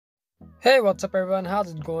Hey, what's up everyone,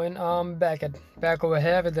 how's it going? I'm back over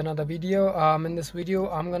here with another video. In this video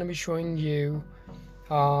I'm gonna be showing you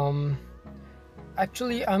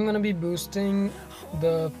actually I'm gonna be boosting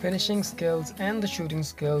the finishing skills and the shooting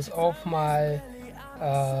skills of my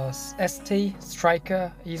ST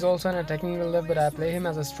striker. He's also an attacking builder, but I play him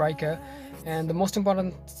as a striker, and the most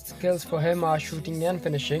important skills for him are shooting and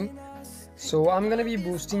finishing. So I'm gonna be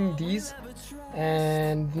boosting these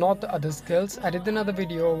and not the other skills. I did another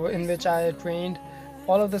video in which I trained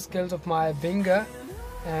all of the skills of my winger,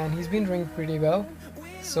 and he's been doing pretty well.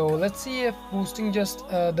 So let's see if boosting just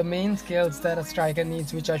the main skills that a striker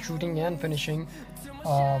needs, which are shooting and finishing,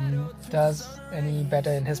 does any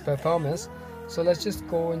better in his performance. So let's just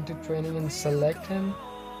go into training and select him.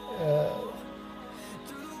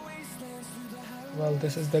 Well,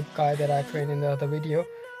 this is the guy that I trained in the other video.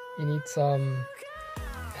 He needs some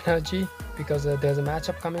energy because there's a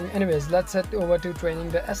matchup coming. Anyways, let's head over to training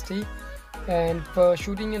the ST. And for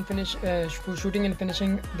shooting and finishing,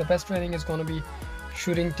 the best training is going to be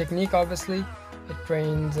shooting technique. Obviously, it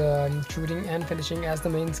trains shooting and finishing as the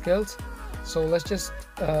main skills. So let's just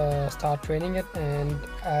start training it, and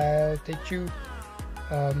I'll take you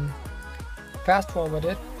fast forward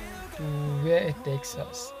it to where it takes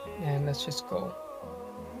us. And let's just go.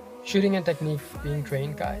 Shooting and technique being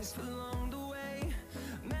trained, guys.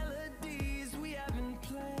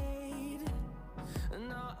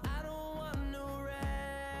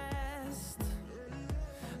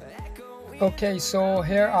 Okay, so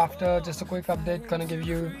here, after just a quick update, gonna give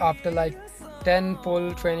you, after like 10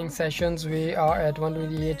 full training sessions, we are at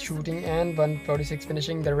 128 shooting and 146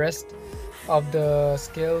 finishing. The rest of the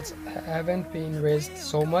skills haven't been raised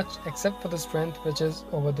so much, except for the strength, which is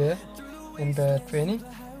over there in the training.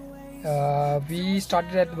 We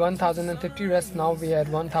started at 1050 rests. Now we are at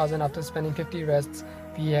 1000. After spending 50 rests,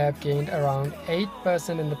 we have gained around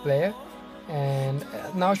 8% in the player, and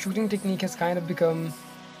now shooting technique has kind of become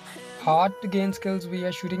hard to gain skills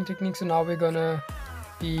via shooting technique. So now we're gonna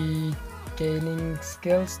be gaining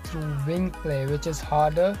skills through wing play, which is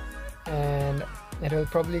harder, and it will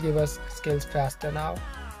probably give us skills faster now.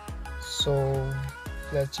 So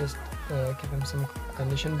let's just give him some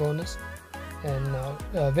condition bonus. And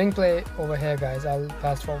now wing play over here, guys. I'll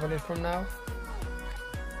fast forward it from now.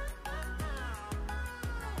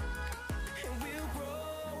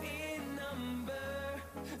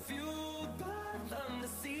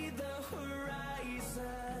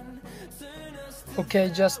 Okay,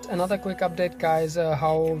 just another quick update, guys,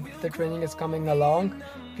 how the training is coming along.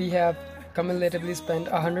 We have cumulatively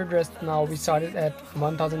spent 100 rests now. We started at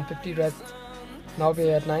 1050 rests. Now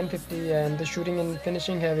we're at 950, and the shooting and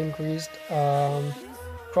finishing have increased.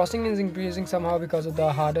 Crossing is increasing somehow because of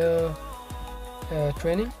the harder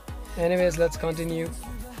training. Anyways, let's continue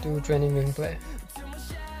to training wing play.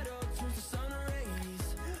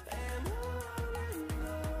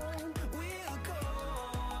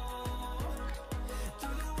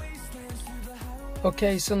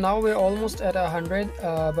 Okay, so now we're almost at 100,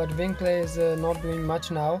 but wing play is not doing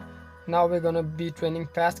much now. Now we're gonna be training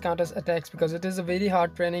fast counter attacks because it is a very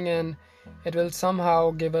hard training, and it will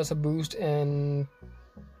somehow give us a boost in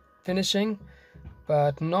finishing,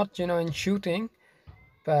 but not, in shooting.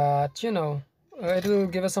 But it will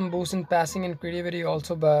give us some boost in passing and creativity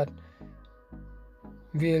also, but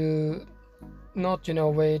we'll not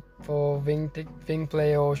wait for wing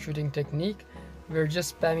play or shooting technique. We're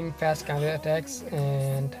just spamming fast counter attacks,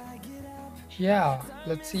 and yeah,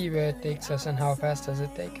 let's see where it takes us and how fast does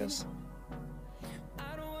it take us.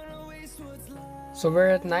 So we're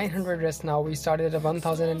at 900 rests now. We started at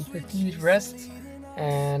 1050 rests,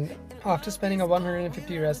 and after spending a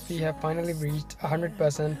 150 rests, we have finally reached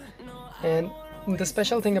 100%. And the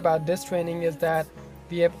special thing about this training is that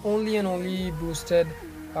we have only boosted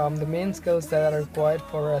the main skills that are required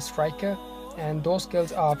for a striker, and those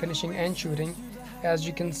skills are finishing and shooting. As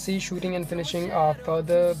you can see, shooting and finishing are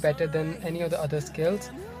further better than any of the other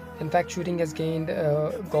skills. In fact, shooting has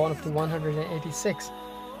gone up to 186.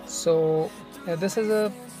 So this is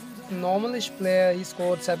a normalish player. He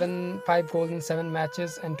scored 5 goals in 7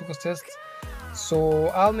 matches and 2 assists. So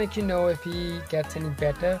I'll make you know if he gets any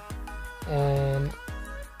better. And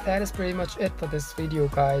that is pretty much it for this video,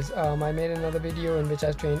 guys. I made another video in which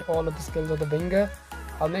I trained all of the skills of the winger.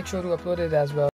 I'll make sure to upload it as well.